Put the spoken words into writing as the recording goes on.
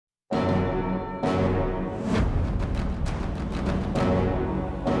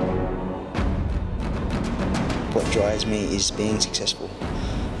drives me is being successful.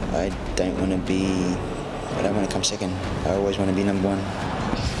 I don't want to come second. I always want to be number one.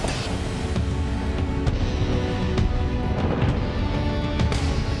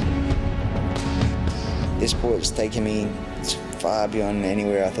 This sport's taken me far beyond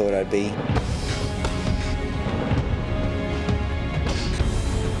anywhere I thought I'd be.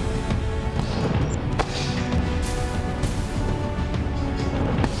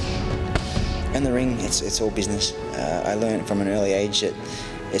 In the ring, it's all business. I learned from an early age that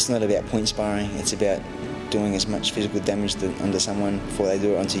it's not about point sparring, it's about doing as much physical damage onto someone before they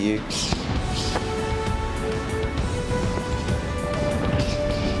do it onto you.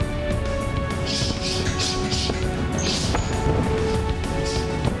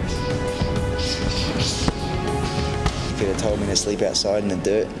 If you'd have told me to sleep outside in the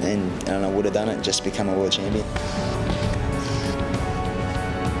dirt, and I would have done it, just become a world champion.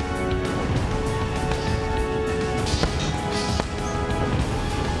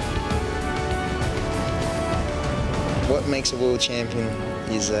 What makes a world champion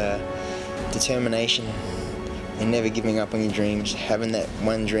is determination and never giving up on your dreams, having that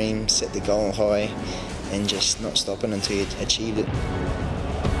one dream, set the goal high and just not stopping until you achieved it.